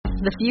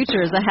The future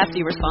is a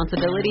hefty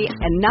responsibility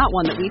and not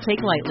one that we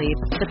take lightly.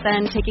 But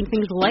then, taking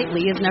things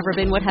lightly has never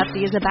been what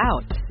Hefty is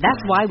about.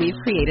 That's why we've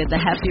created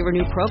the Hefty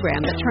Renew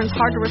program that turns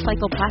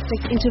hard-to-recycle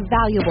plastics into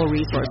valuable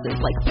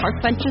resources like park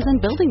benches and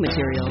building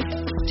materials.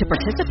 To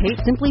participate,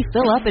 simply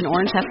fill up an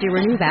orange Hefty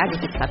Renew bag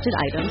with accepted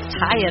items,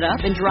 tie it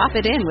up, and drop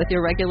it in with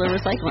your regular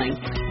recycling.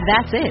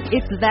 That's it.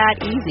 It's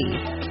that easy.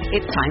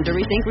 It's time to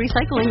rethink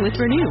recycling with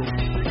Renew.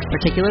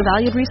 Particular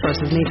valued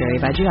resources may vary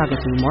by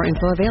geography. More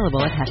info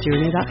available at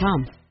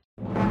heftyrenew.com.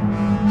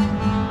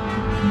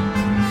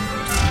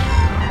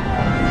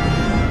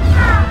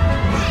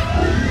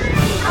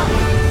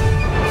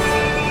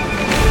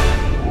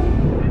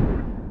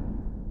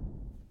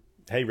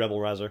 Hey,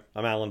 Rebel Rouser.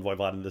 I'm Alan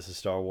Voivod, and this is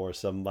Star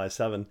Wars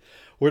 7x7.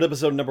 We're at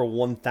episode number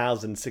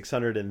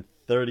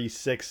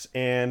 1636,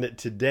 and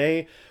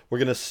today we're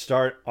going to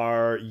start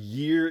our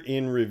year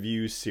in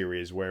review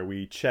series where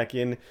we check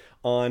in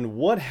on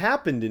what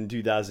happened in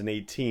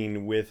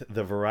 2018 with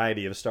the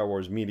variety of Star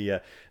Wars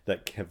media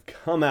that have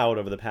come out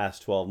over the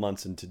past 12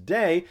 months. And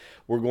today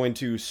we're going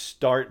to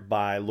start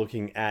by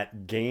looking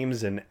at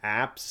games and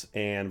apps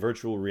and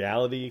virtual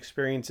reality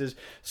experiences,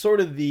 sort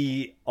of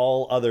the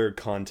all other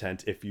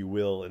content, if you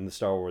will, in the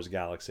Star Wars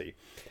galaxy.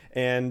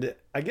 And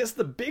I guess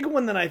the big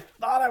one that I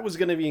thought I was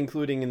going to be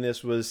including in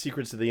this was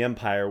Secrets of the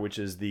Empire, which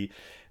is the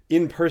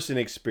in-person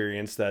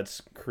experience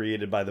that's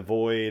created by The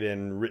Void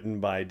and written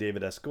by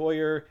David S.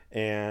 Goyer.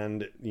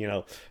 And,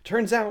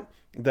 turns out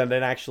that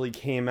it actually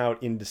came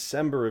out in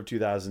December of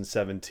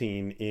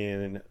 2017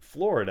 in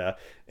Florida,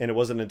 and it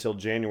wasn't until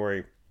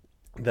January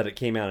that it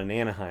came out in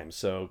Anaheim.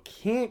 So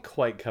can't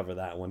quite cover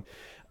that one.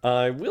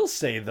 I will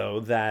say,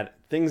 though, that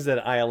things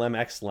that ILM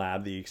X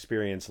Lab, the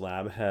Experience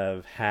Lab,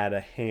 have had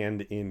a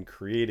hand in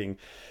creating,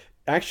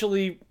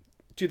 actually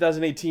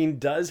 2018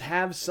 does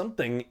have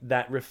something,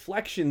 that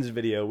Reflections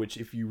video, which,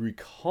 if you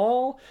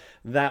recall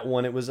that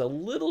one, it was a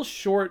little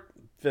short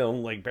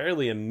film, like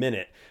barely a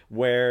minute,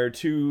 where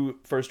two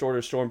First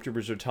Order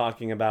stormtroopers are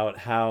talking about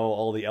how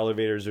all the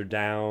elevators are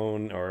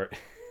down, or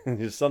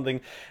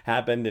something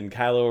happened and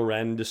Kylo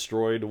Ren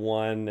destroyed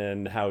one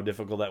and how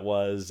difficult that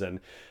was, and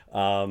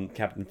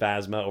Captain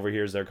Phasma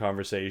overhears their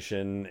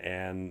conversation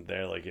and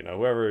they're like,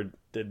 whoever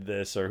did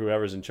this or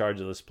whoever's in charge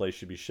of this place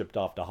should be shipped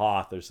off to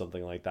Hoth or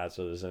something like that.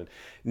 So there's a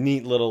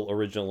neat little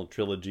original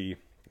trilogy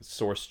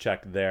source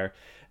check there.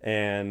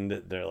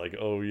 And they're like,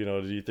 oh, do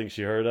you think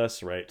she heard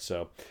us? Right.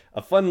 So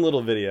a fun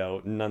little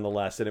video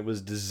nonetheless. And it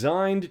was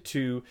designed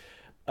to,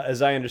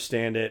 as I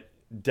understand it,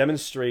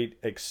 demonstrate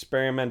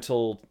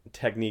experimental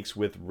techniques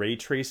with ray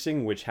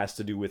tracing, which has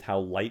to do with how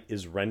light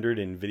is rendered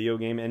in video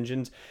game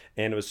engines.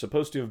 And it was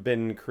supposed to have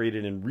been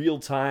created in real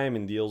time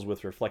and deals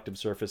with reflective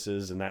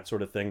surfaces and that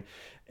sort of thing.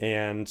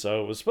 And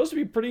so it was supposed to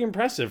be pretty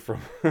impressive from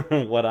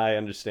what I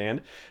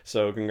understand.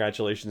 So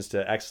congratulations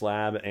to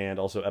XLab and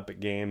also Epic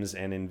Games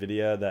and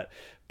NVIDIA that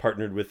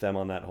partnered with them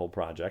on that whole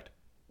project.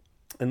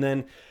 And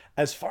then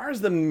as far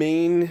as the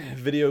main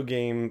video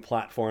game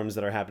platforms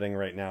that are happening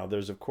right now,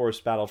 there's, of course,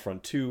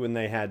 Battlefront 2, and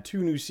they had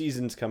 2 new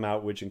seasons come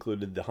out, which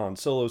included the Han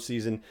Solo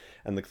season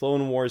and the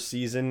Clone Wars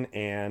season,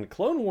 and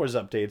Clone Wars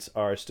updates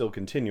are still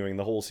continuing.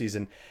 The whole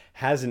season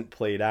hasn't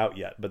played out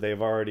yet, but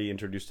they've already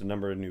introduced a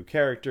number of new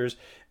characters,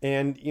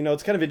 and,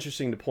 it's kind of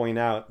interesting to point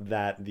out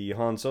that the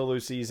Han Solo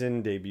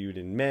season debuted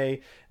in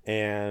May,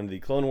 and the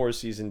Clone Wars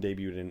season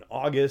debuted in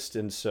August,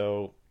 and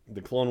so the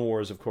Clone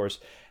Wars, of course,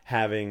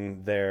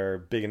 having their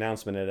big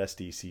announcement at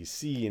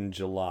SDCC in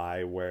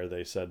July where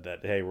they said that,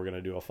 hey, we're going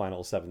to do a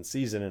final 7th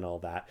season and all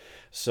that.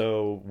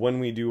 So when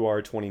we do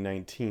our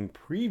 2019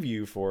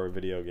 preview for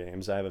video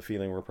games, I have a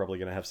feeling we're probably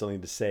going to have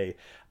something to say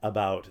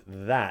about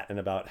that and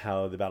about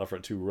how the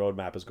Battlefront 2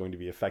 roadmap is going to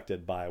be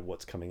affected by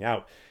what's coming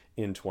out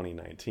in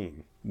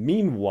 2019.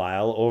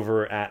 Meanwhile,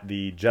 over at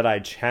the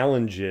Jedi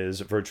Challenges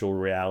virtual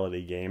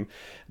reality game,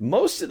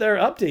 most of their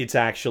updates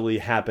actually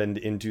happened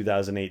in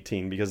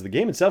 2018 because the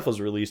game itself was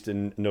released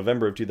in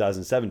November of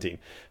 2017.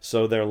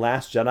 So their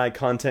Last Jedi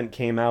content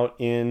came out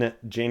in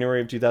January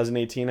of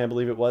 2018, I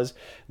believe it was.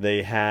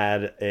 They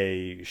had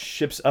a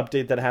ships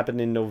update that happened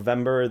in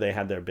November. They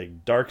had their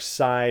big Dark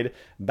Side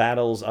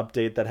battles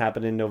update that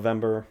happened in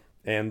November.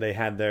 And they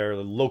had their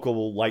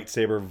local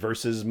lightsaber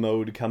versus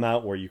mode come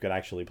out where you could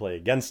actually play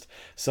against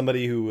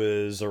somebody who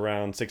was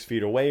around 6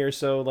 feet away or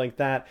so, like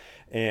that.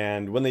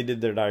 And when they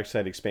did their Dark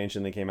Side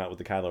expansion, they came out with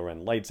the Kylo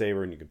Ren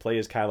lightsaber, and you could play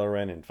as Kylo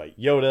Ren and fight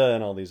Yoda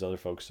and all these other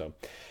folks. So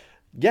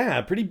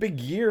yeah, pretty big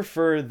year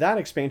for that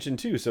expansion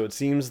too. So it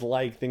seems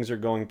like things are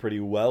going pretty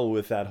well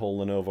with that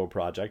whole Lenovo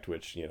project,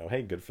 which,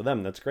 hey, good for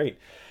them. That's great.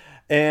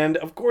 And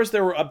of course,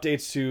 there were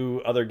updates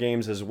to other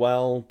games as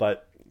well,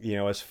 but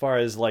as far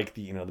as like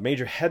the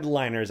major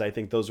headliners, I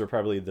think those were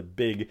probably the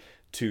big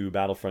 2,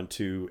 Battlefront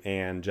 2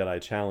 and Jedi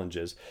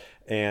Challenges.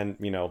 And,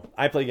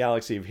 I play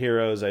Galaxy of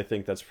Heroes. I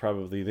think that's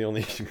probably the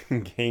only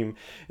game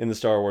in the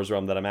Star Wars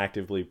realm that I'm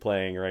actively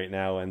playing right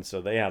now. And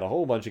so they had a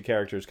whole bunch of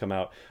characters come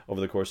out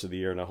over the course of the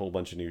year and a whole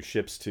bunch of new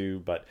ships too.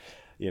 But,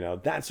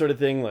 that sort of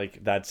thing,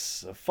 like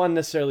that's fun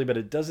necessarily, but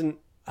it doesn't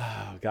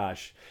oh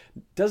gosh,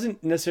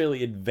 doesn't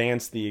necessarily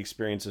advance the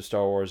experience of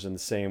Star Wars in the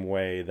same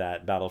way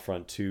that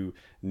Battlefront 2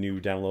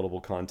 new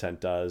downloadable content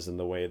does and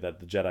the way that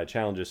the Jedi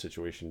Challenges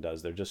situation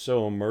does. They're just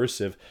so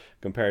immersive,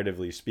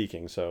 comparatively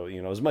speaking. So,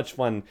 as much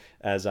fun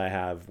as I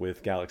have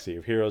with Galaxy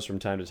of Heroes from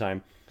time to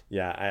time,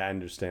 yeah, I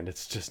understand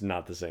it's just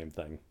not the same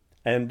thing.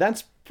 And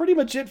that's pretty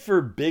much it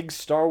for big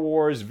Star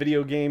Wars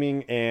video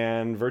gaming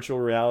and virtual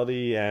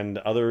reality and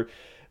other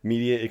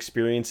media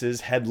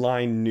experiences,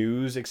 headline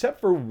news,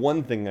 except for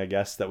one thing, I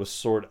guess, that was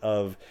sort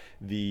of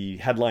the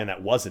headline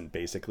that wasn't,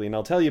 basically. And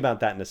I'll tell you about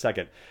that in a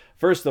second.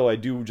 First, though, I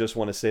do just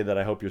want to say that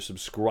I hope you're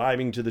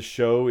subscribing to the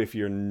show if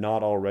you're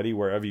not already,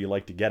 wherever you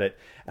like to get it.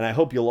 And I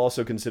hope you'll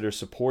also consider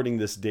supporting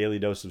this daily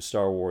dose of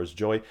Star Wars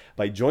joy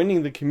by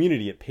joining the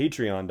community at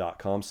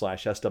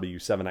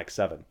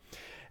patreon.com/SW7X7.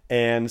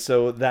 And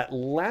so that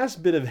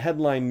last bit of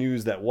headline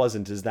news that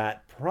wasn't is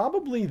that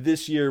probably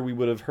this year we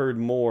would have heard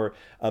more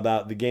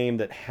about the game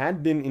that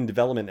had been in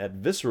development at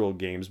Visceral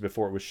Games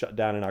before it was shut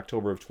down in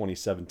October of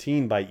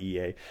 2017 by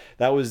EA.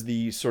 That was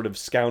the sort of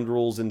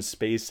Scoundrels in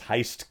Space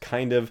heist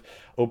kind of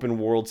open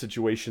world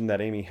situation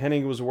that Amy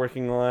Hennig was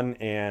working on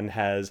and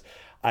has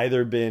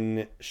either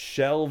been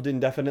shelved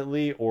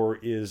indefinitely or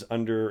is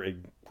under a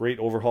great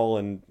overhaul,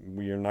 and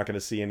we are not going to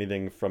see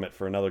anything from it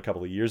for another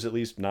couple of years at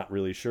least. Not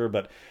really sure,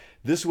 but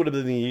this would have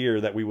been the year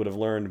that we would have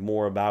learned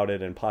more about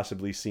it and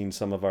possibly seen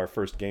some of our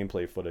first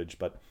gameplay footage,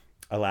 but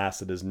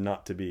alas, it is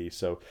not to be.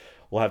 So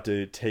we'll have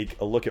to take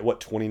a look at what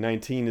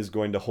 2019 is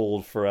going to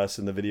hold for us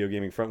in the video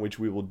gaming front, which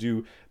we will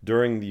do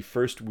during the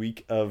first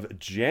week of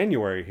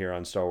January here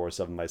on Star Wars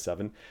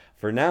 7x7.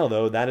 For now,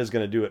 though, that is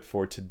going to do it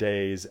for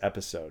today's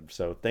episode.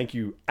 So thank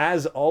you,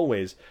 as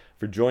always,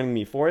 for joining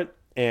me for it.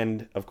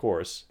 And, of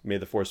course, may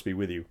the Force be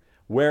with you,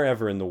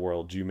 wherever in the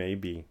world you may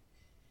be.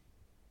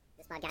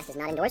 This podcast is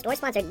not endorsed or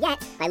sponsored yet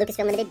by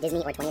Lucasfilm Limited,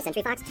 Disney, or 20th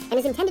Century Fox, and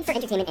is intended for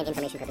entertainment and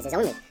information purposes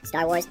only.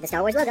 Star Wars, the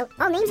Star Wars logo,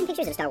 all names and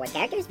pictures of Star Wars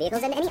characters,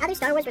 vehicles, and any other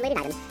Star Wars-related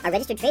items are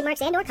registered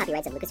trademarks and/or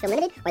copyrights of Lucasfilm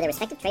Limited or their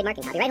respective trademark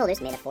and copyright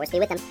holders. May the Force be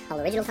with them. All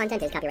original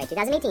content is copyright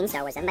 2018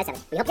 Star Wars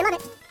 7x7. We hope you love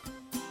it.